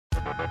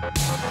Hey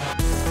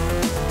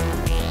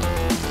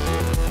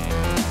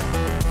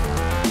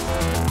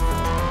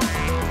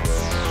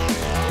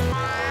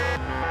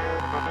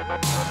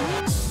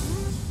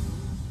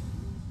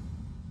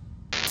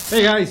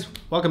guys,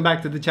 welcome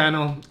back to the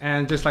channel,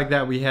 and just like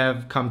that we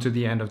have come to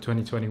the end of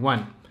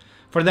 2021.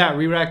 For that,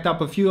 we racked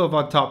up a few of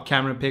our top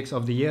camera picks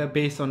of the year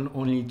based on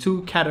only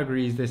 2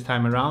 categories this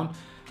time around,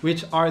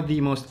 which are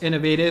the most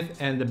innovative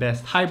and the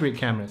best hybrid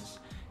cameras,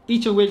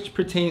 each of which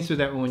pertains to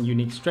their own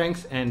unique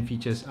strengths and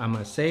features, I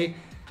must say,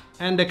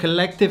 and a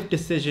collective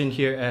decision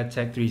here at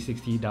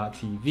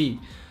Tech360.tv.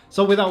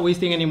 So without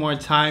wasting any more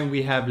time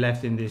we have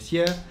left in this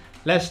year,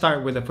 let's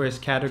start with the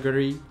first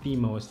category, the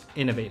most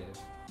innovative.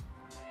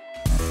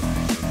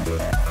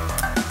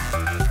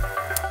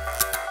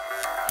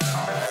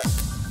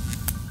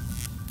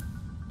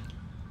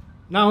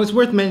 Now, it's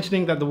worth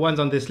mentioning that the ones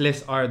on this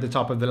list are the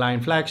top of the line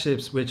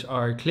flagships, which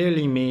are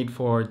clearly made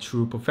for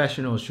true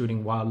professionals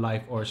shooting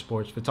wildlife or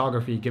sports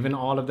photography, given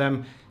all of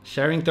them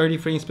sharing 30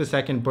 frames per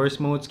second burst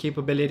modes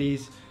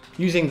capabilities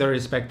using their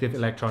respective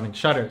electronic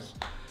shutters.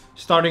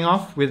 Starting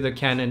off with the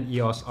Canon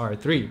EOS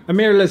R3, a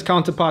mirrorless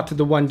counterpart to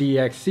the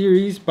 1DX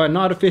series, but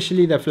not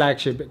officially the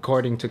flagship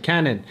according to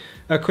Canon.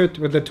 Equipped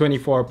with a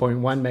 24.1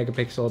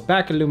 megapixel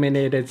back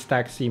illuminated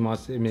stacked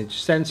CMOS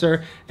image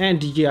sensor and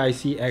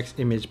DJI-C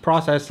image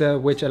processor,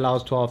 which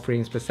allows 12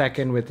 frames per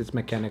second with its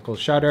mechanical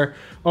shutter,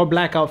 or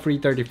blackout free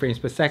 30 frames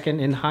per second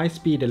in high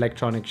speed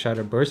electronic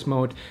shutter burst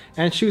mode,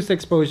 and shoots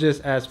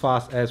exposures as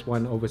fast as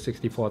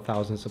 1/64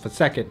 thousandths of a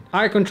second.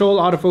 Eye control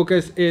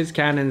autofocus is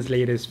Canon's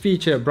latest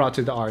feature brought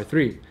to the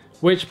R3,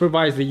 which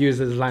provides the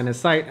user's line of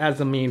sight as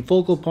the main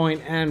focal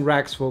point and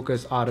racks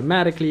focus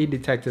automatically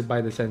detected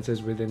by the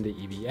sensors within the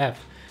EVF.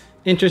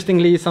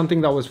 Interestingly,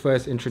 something that was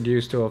first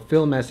introduced to a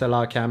film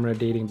SLR camera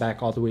dating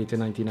back all the way to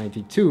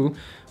 1992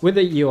 with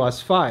the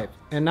EOS 5,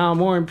 and now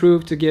more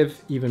improved to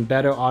give even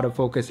better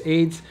autofocus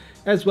aids,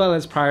 as well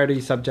as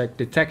priority subject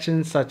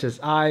detection such as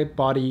eye,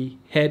 body,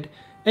 head,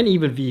 and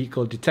even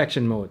vehicle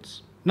detection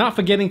modes. Not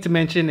forgetting to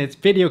mention its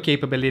video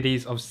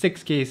capabilities of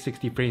 6K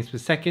 60 frames per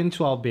second,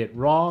 12-bit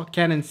RAW,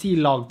 Canon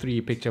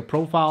C-Log3 picture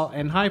profile,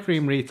 and high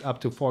frame rates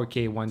up to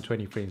 4K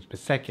 120 frames per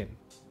second.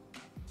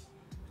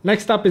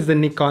 Next up is the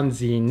Nikon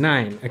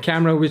Z9, a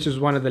camera which is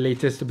one of the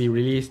latest to be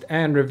released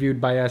and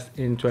reviewed by us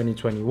in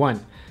 2021.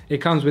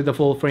 It comes with a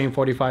full frame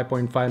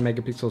 45.5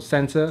 megapixel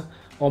sensor,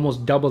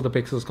 almost double the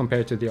pixels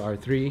compared to the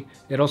R3.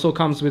 It also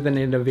comes with an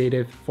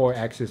innovative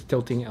 4-axis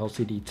tilting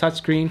LCD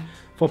touchscreen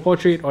for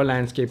portrait or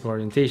landscape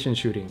orientation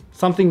shooting.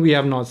 Something we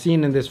have not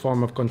seen in this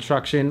form of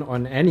construction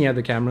on any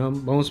other camera,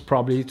 most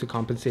probably to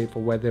compensate for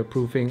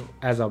weatherproofing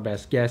as our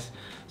best guess,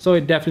 so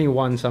it definitely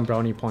won some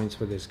brownie points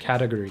for this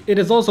category. It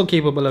is also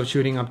capable of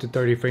shooting up to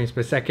 30 frames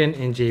per second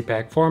in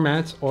JPEG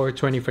formats or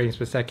 20 frames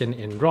per second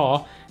in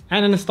RAW,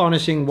 and an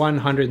astonishing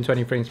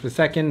 120 frames per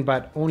second,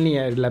 but only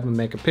at 11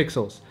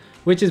 megapixels,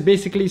 which is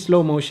basically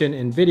slow motion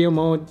in video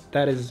mode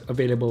that is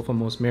available for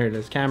most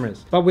mirrorless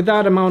cameras. But with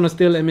that amount of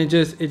still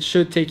images, it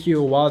should take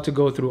you a while to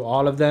go through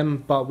all of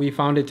them, but we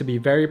found it to be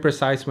very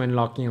precise when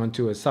locking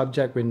onto a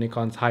subject with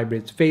Nikon's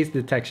hybrid's face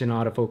detection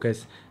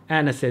autofocus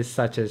and assists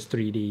such as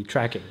 3D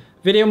tracking.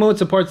 Video mode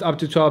supports up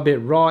to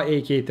 12-bit RAW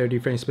 8K 30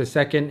 frames per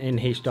second in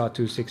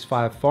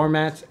H.265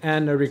 formats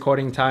and a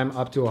recording time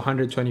up to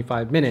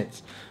 125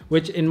 minutes,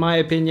 which in my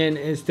opinion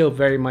is still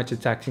very much a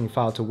taxing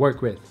file to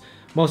work with.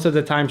 Most of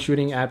the time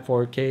shooting at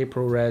 4K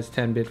ProRes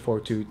 10-bit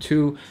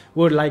 422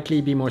 would likely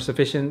be more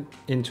sufficient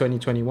in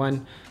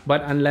 2021,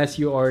 but unless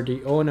you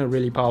already own a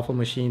really powerful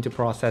machine to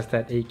process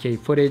that 8K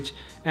footage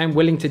and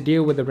willing to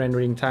deal with the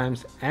rendering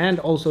times and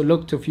also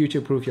look to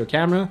future-proof your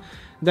camera,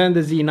 then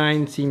the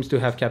Z9 seems to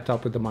have kept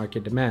up with the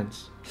market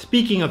demands.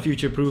 Speaking of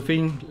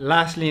future-proofing,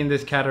 lastly in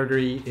this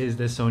category is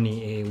the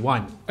Sony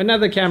A1.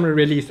 Another camera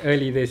released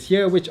early this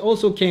year, which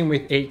also came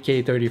with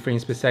 8K 30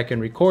 frames per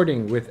second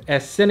recording with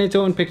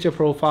S-Cinetone picture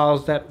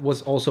profiles that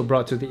was also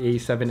brought to the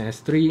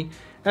A7S III,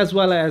 as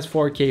well as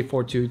 4K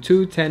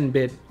 422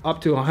 10-bit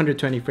up to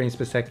 120 frames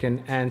per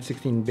second and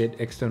 16-bit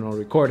external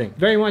recording.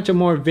 Very much a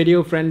more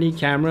video-friendly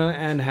camera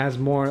and has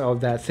more of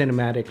that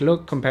cinematic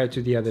look compared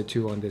to the other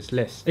 2 on this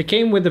list. It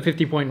came with a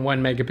 50.1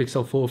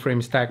 megapixel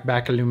full-frame stacked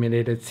back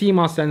illuminated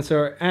CMOS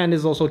sensor and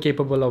is also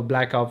capable of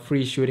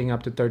blackout-free shooting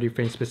up to 30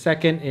 frames per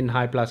second in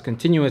high plus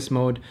continuous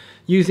mode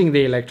using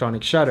the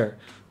electronic shutter,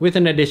 with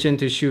an addition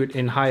to shoot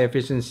in high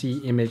efficiency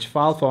image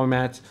file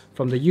formats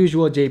from the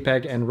usual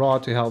JPEG and RAW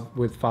to help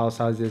with file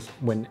sizes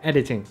when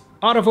editing.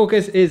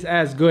 Autofocus is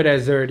as good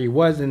as it already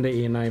was in the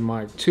A9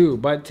 Mark II,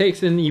 but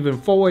takes an even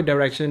forward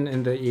direction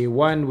in the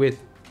A1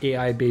 with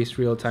AI-based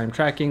real-time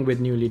tracking with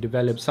newly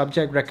developed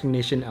subject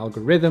recognition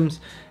algorithms,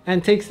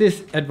 and takes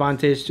this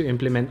advantage to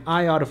implement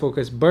eye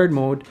autofocus bird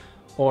mode,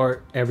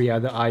 or every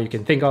other eye you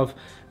can think of.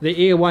 The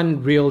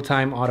A1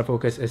 real-time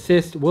autofocus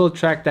assist will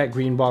track that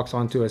green box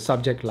onto a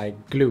subject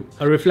like glue.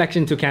 A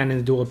reflection to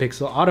Canon's dual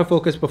pixel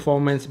autofocus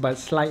performance, but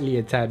slightly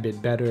a tad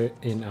bit better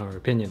in our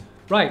opinion.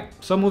 Right,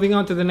 so moving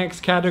on to the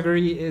next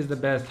category is the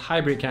best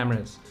hybrid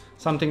cameras.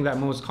 Something that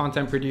most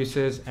content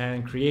producers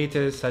and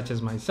creators such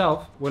as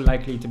myself were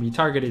likely to be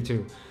targeted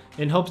to,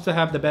 in hopes to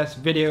have the best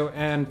video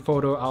and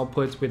photo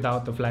outputs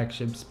without the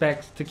flagship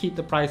specs to keep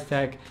the price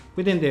tag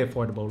within the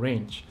affordable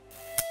range.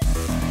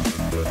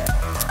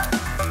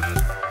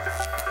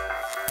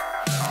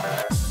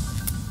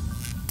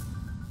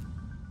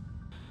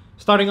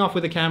 Starting off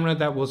with a camera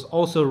that was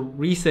also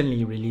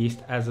recently released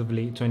as of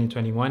late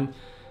 2021,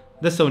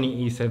 the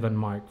Sony a7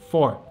 Mark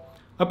IV.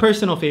 A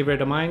personal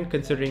favorite of mine,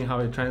 considering how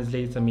it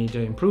translates a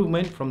major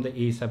improvement from the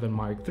a7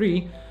 Mark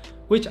III,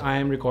 which I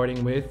am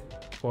recording with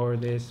for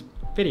this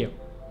video.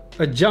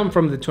 A jump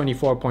from the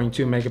 24.2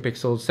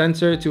 megapixel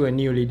sensor to a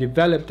newly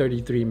developed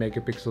 33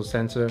 megapixel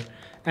sensor,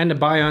 and the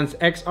Bion's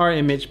XR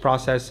image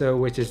processor,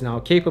 which is now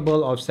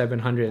capable of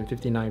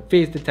 759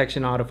 phase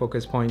detection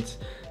autofocus points,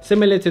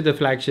 similar to the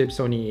flagship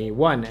Sony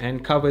A1,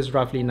 and covers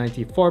roughly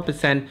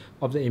 94%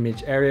 of the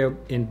image area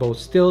in both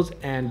stills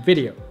and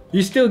video.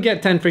 You still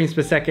get 10 frames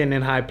per second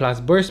in high plus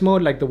burst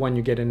mode like the one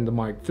you get in the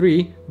Mark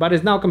III, but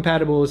is now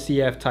compatible with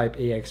CF Type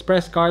A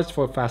Express cards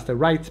for faster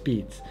write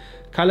speeds.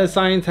 Color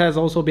science has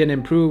also been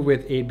improved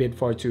with 8-bit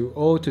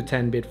 420 to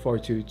 10-bit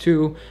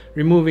 422,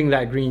 removing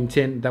that green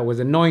tint that was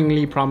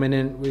annoyingly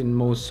prominent in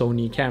most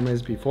Sony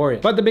cameras before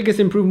it. But the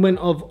biggest improvement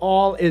of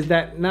all is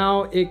that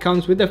now it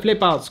comes with a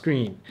flip out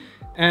screen,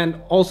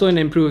 and also an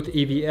improved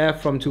EVF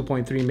from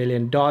 2.3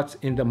 million dots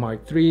in the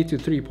Mark III to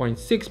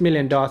 3.6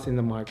 million dots in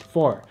the Mark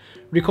IV.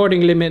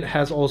 Recording limit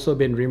has also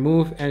been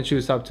removed and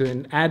shoots up to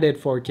an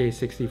added 4K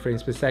 60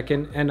 frames per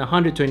second and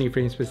 120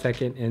 frames per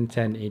second in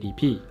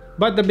 1080p.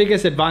 But the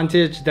biggest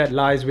advantage that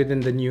lies within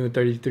the new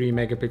 33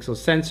 megapixel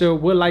sensor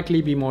will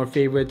likely be more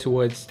favored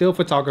towards still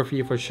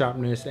photography for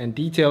sharpness and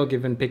detail,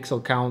 given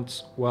pixel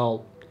counts,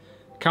 well,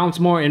 counts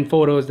more in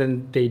photos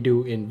than they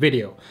do in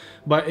video.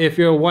 But if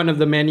you're one of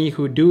the many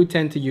who do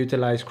tend to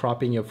utilize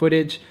cropping your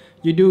footage,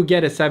 you do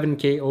get a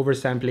 7K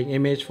oversampling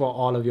image for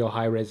all of your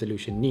high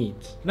resolution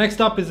needs.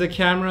 Next up is a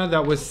camera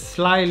that was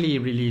slyly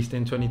released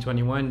in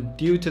 2021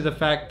 due to the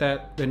fact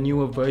that the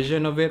newer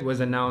version of it was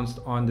announced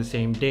on the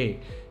same day,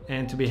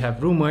 and to be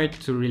rumored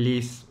to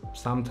release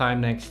sometime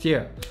next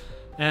year.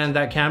 And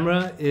that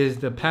camera is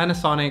the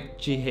Panasonic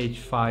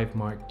GH5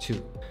 Mark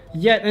II.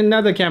 Yet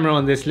another camera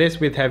on this list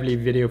with heavily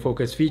video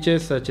focused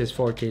features such as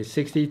 4K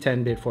 60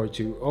 10-bit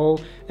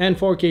 420 and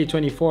 4K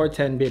 24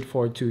 10-bit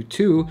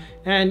 422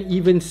 and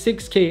even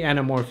 6K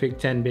anamorphic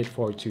 10-bit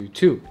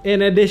 422.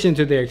 In addition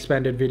to their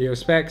expanded video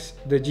specs,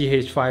 the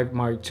GH5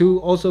 Mark II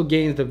also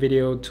gains the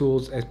video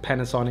tools as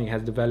Panasonic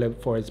has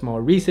developed for its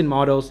more recent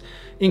models,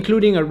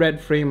 including a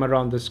red frame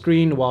around the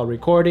screen while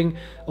recording,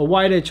 a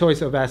wider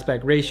choice of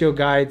aspect ratio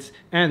guides,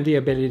 and the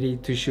ability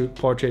to shoot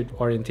portrait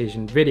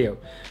orientation video,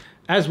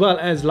 as well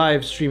as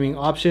live streaming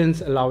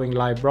options allowing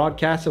live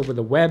broadcasts over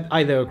the web,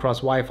 either across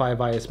Wi-Fi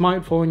via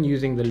smartphone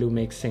using the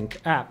Lumix Sync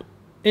app.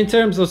 In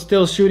terms of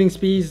still shooting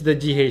speeds, the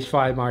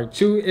GH5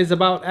 Mark II is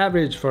about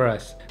average for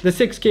us. The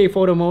 6K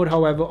photo mode,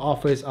 however,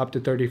 offers up to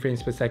 30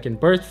 frames per second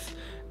bursts,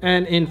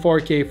 and in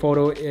 4K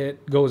photo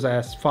it goes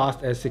as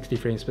fast as 60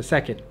 frames per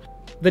second.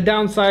 The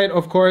downside,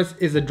 of course,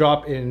 is a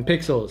drop in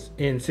pixels.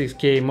 In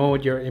 6K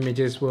mode, your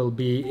images will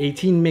be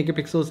 18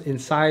 megapixels in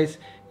size.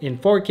 In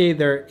 4K,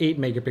 they're 8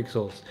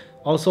 megapixels.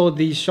 Also,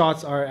 these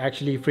shots are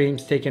actually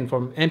frames taken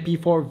from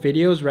MP4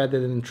 videos rather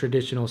than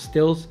traditional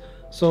stills,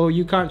 so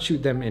you can't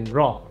shoot them in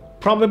RAW.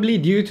 Probably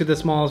due to the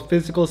small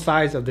physical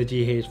size of the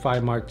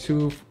GH5 Mark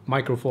II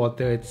Micro Four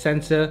Thirds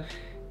sensor,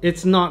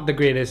 it's not the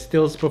greatest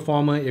stills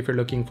performer if you're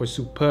looking for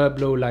superb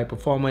low light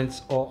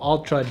performance or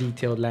ultra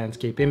detailed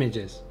landscape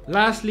images.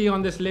 Lastly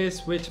on this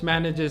list, which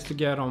manages to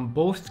get on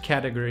both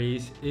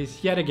categories,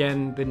 is yet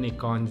again the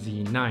Nikon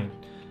Z9.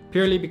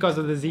 Purely because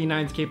of the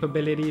Z9's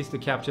capabilities to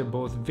capture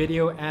both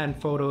video and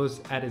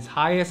photos at its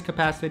highest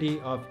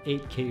capacity of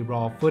 8K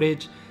raw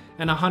footage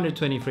and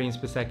 120 frames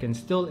per second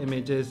still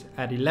images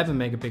at 11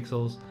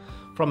 megapixels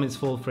from its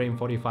full frame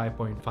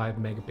 45.5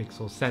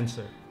 megapixel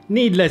sensor.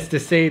 Needless to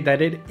say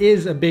that it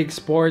is a big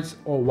sports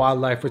or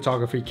wildlife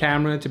photography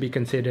camera to be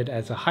considered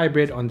as a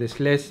hybrid on this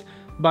list,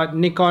 but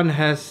Nikon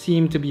has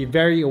seemed to be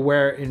very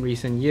aware in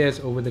recent years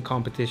over the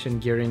competition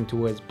gearing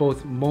towards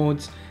both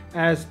modes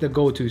as the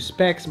go-to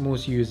specs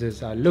most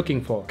users are looking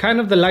for.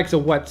 Kind of the likes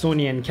of what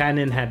Sony and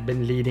Canon had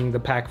been leading the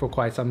pack for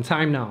quite some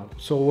time now.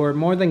 So we're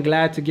more than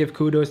glad to give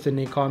kudos to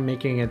Nikon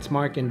making its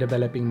mark in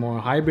developing more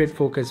hybrid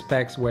focus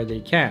specs where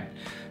they can,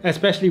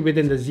 especially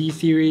within the Z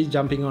series,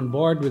 jumping on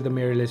board with the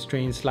mirrorless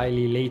train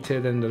slightly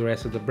later than the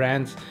rest of the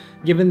brands,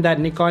 given that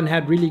Nikon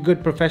had really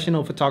good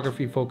professional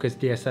photography focused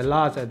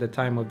DSLRs at the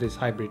time of this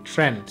hybrid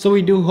trend. So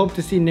we do hope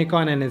to see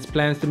Nikon and its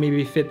plans to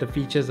maybe fit the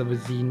features of a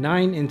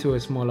Z9 into a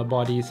smaller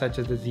body such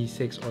as the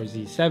Z6 or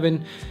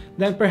Z7,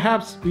 then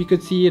perhaps we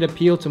could see it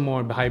appeal to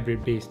more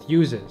hybrid based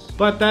users.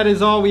 But that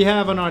is all we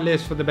have on our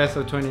list for the best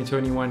of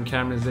 2021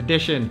 cameras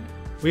edition.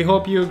 We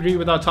hope you agree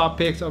with our top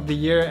picks of the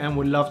year and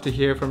would love to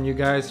hear from you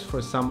guys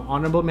for some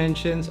honorable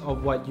mentions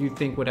of what you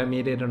think would have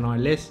made it on our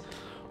list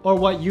or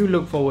what you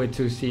look forward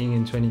to seeing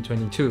in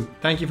 2022.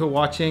 Thank you for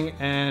watching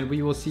and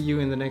we will see you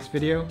in the next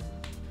video.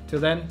 Till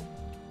then,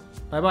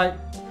 bye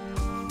bye.